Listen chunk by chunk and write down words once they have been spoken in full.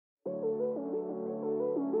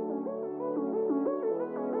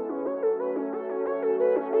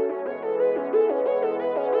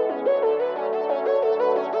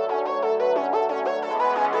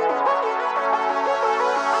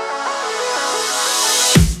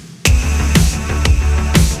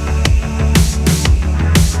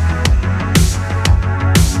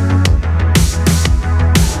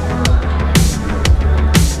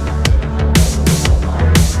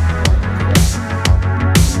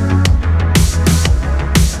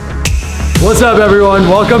What's up, everyone?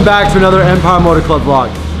 Welcome back to another Empire Motor Club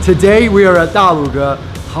vlog. Today we are at Daluge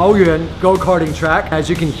Haoyuan Go-Karting track. As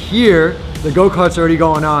you can hear, the go-karts are already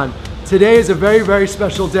going on. Today is a very, very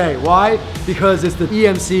special day. Why? Because it's the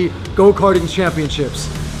EMC Go-Karting Championships.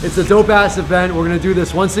 It's a dope-ass event. We're gonna do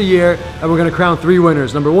this once a year, and we're gonna crown 3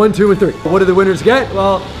 winners, number 1, 2, and 3. What do the winners get?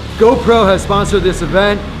 Well, GoPro has sponsored this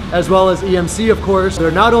event, as well as EMC, of course. They're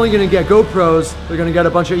not only gonna get GoPros, they're gonna get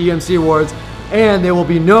a bunch of EMC awards, and they will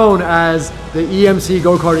be known as the EMC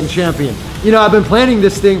Go-Karting Champion. You know, I've been planning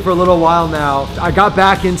this thing for a little while now. I got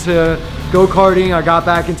back into go-karting, I got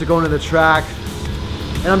back into going to the track,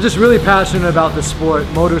 and I'm just really passionate about the sport,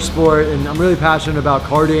 motorsport, and I'm really passionate about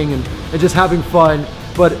karting and just having fun.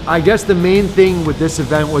 But I guess the main thing with this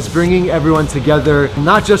event was bringing everyone together,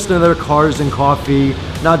 not just another cars and coffee,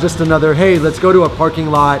 not just another, hey, let's go to a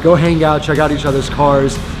parking lot, go hang out, check out each other's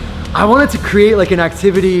cars. I wanted to create like an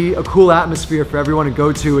activity, a cool atmosphere for everyone to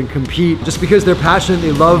go to and compete, just because they're passionate,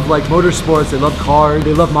 they love like motorsports, they love cars,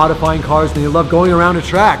 they love modifying cars, and they love going around a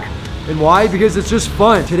track. And why? Because it's just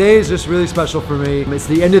fun. Today is just really special for me. It's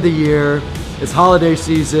the end of the year. It's holiday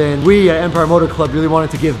season. We at Empire Motor Club really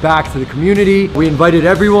wanted to give back to the community. We invited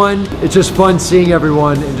everyone. It's just fun seeing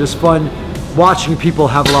everyone and just fun watching people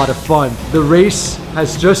have a lot of fun. The race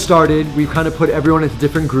has just started. We've kind of put everyone into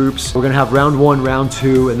different groups. We're gonna have round 1, round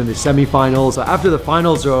 2, and then the semifinals. After the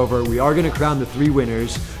finals are over, we are gonna crown the 3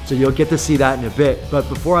 winners. So you'll get to see that in a bit. But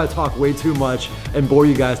before I talk way too much and bore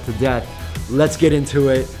you guys to death, let's get into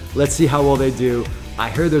it. Let's see how well they do. I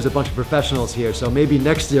heard there's a bunch of professionals here, so maybe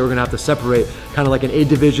next year we're gonna have to separate kind of like an A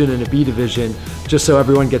division and a B division, just so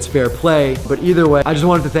everyone gets fair play. But either way, I just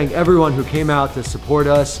wanted to thank everyone who came out to support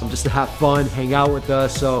us, just to have fun, hang out with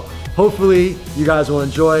us. So hopefully you guys will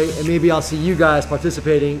enjoy, and maybe I'll see you guys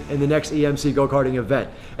participating in the next EMC Go-Karting event.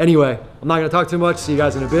 Anyway, I'm not gonna talk too much. See you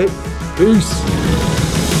guys in a bit. Peace.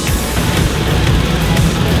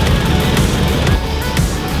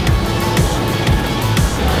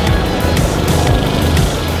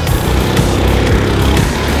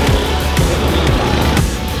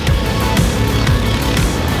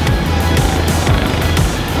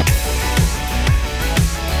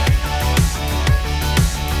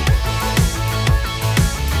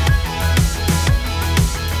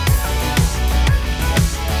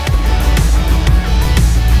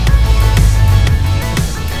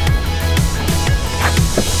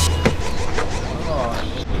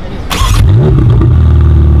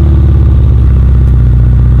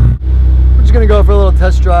 Go for a little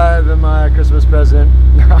test drive in my Christmas present.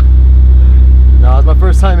 No, it's my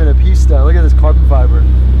first time in a pista. Look at this carbon fiber.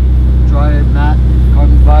 Dry it, matte,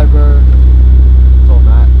 carbon fiber. It's all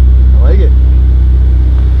matte. I like it.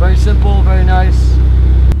 Very simple, very nice.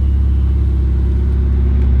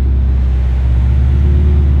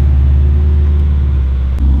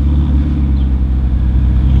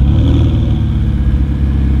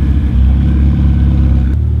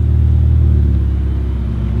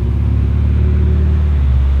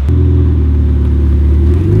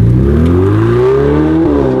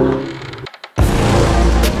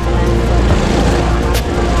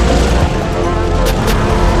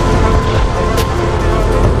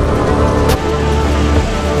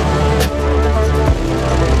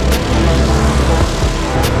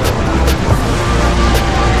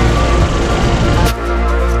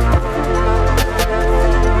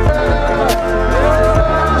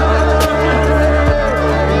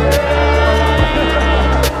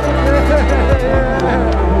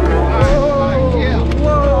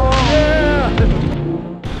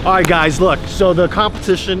 All right, guys, look, so the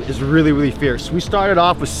competition is really, really fierce. We started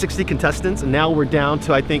off with 60 contestants, and now we're down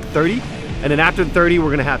to, I think, 30. And then after 30, we're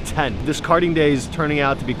gonna have 10. This karting day is turning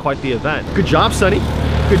out to be quite the event. Good job, Sonny.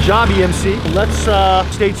 Good job, EMC. Let's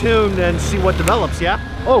stay tuned and see what develops, yeah?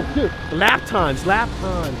 Oh, dude, lap times.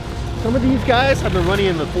 Some of these guys have been running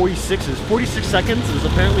in the 46s. 46 seconds is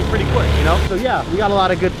apparently pretty quick, you know? So yeah, we got a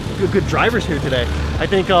lot of good drivers here today. I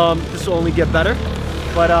think this will only get better.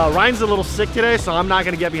 But Ryan's a little sick today, so I'm not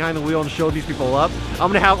gonna get behind the wheel and show these people up.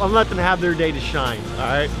 I'm gonna let them have their day to shine. All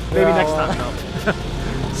right, maybe next time. No.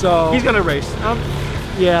 So he's gonna race.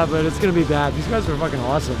 Yeah, but it's gonna be bad. These guys are fucking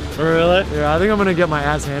awesome. Really? Yeah, I think I'm gonna get my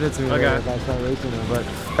ass handed to me if I start racing them. But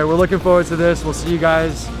all right, we're looking forward to this. We'll see you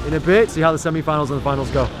guys in a bit. See how the semifinals and the finals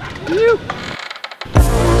go. Woo!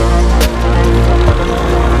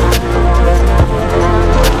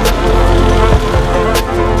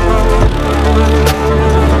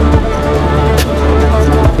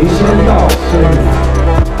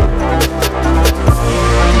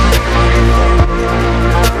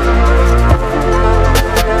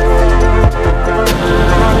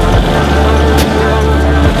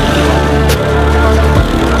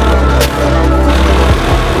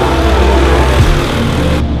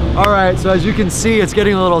 So as you can see, it's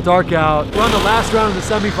getting a little dark out. We're on the last round of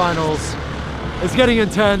the semifinals. It's getting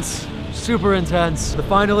intense, super intense. The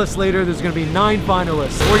finalists later, there's gonna be 9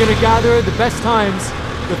 finalists. We're gonna gather the best times,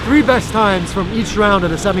 the 3 best times from each round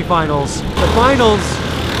of the semifinals. The finals,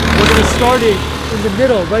 we're gonna start it in the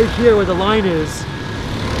middle, right here where the line is.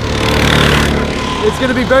 It's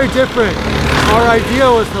gonna be very different. Our idea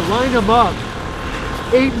was to line them up,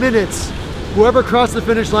 8 minutes. Whoever crossed the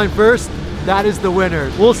finish line first, that is the winner.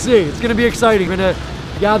 We'll see, it's gonna be exciting. We're gonna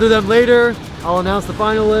gather them later. I'll announce the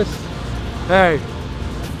finalists. Hey,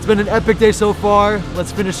 it's been an epic day so far.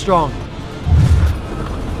 Let's finish strong.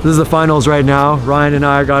 This is the finals right now. Ryan and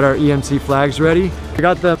I got our EMC flags ready. We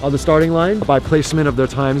got them on the starting line by placement of their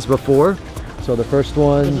times before. So the first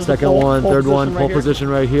one, second one, third one, pole position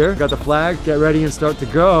right here. Got the flag, get ready and start to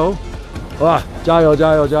go. Ah, jayo,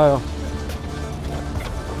 jayo, jayo.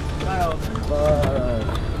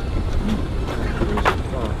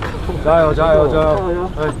 Jayo, jayo, jayo.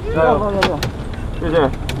 Hey, jayo. 谢谢。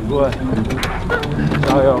不会。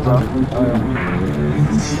加油，加油！加油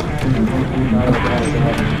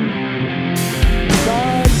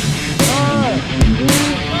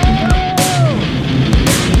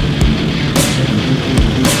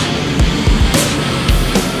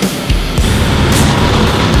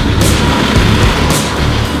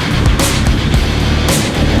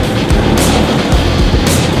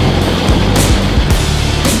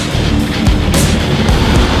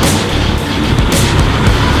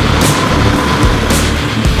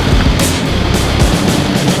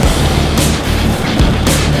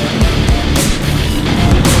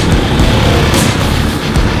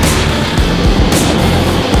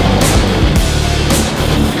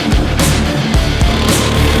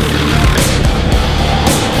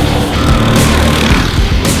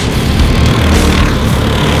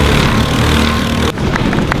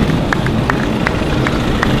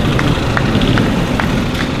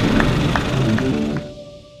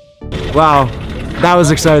！Wow, that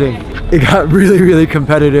was exciting. It got really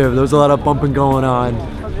competitive. There was a lot of bumping going on.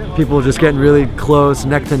 People just getting really close,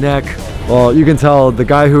 neck to neck. Well, you can tell the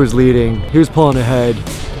guy who was leading, he was pulling ahead,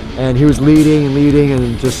 and he was leading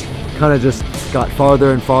and just kind of just got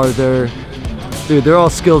farther and farther. Dude, they're all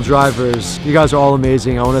skilled drivers. You guys are all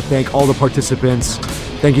amazing. I want to thank all the participants.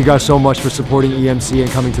 Thank you guys so much for supporting EMC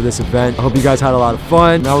and coming to this event. I hope you guys had a lot of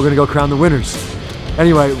fun. Now we're gonna go crown the winners.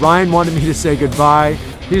 Anyway, Ryan wanted me to say goodbye.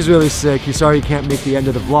 He's really sick. He's sorry he can't make the end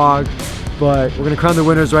of the vlog, but we're gonna crown the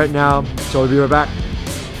winners right now. So we'll be right back.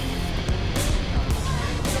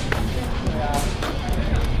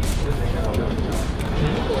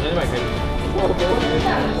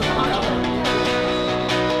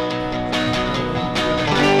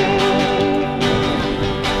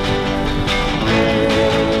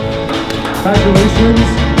 Congratulations,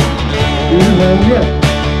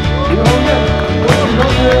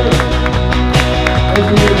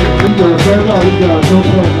有收到一个周末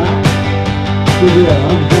拿，对不对？然后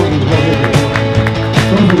你这样以后就可以，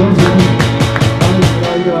恭喜恭喜！然后你得到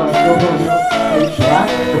一个周末呢，可以起来，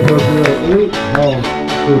这就是A，然后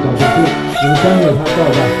就找出去，你们3个有拍照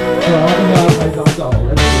吧？然后一定要拍张照。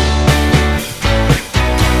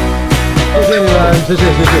谢谢你们，谢谢你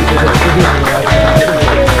们，谢谢你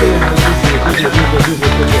们，谢谢你们的支持，谢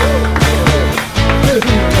谢。这个是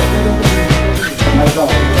你们的，拍照，我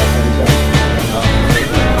们来看一下。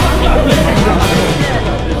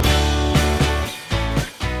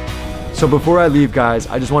So before I leave, guys,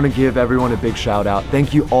 I just want to give everyone a big shout out.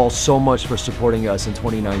 Thank you all so much for supporting us in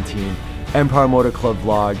 2019. Empire Motor Club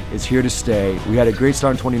vlog is here to stay. We had a great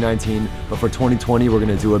start in 2019, but for 2020, we're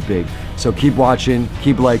going to do it big. So keep watching,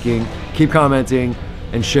 keep liking, keep commenting,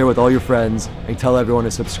 and share with all your friends, and tell everyone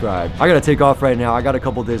to subscribe. I got to take off right now. I got a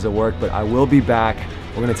couple days of work, but I will be back.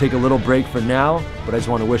 We're going to take a little break for now, but I just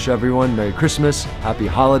want to wish everyone Merry Christmas, Happy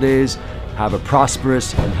Holidays, have a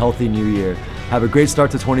prosperous and healthy New Year. Have a great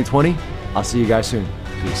start to 2020. I'll see you guys soon.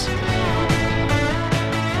 Peace.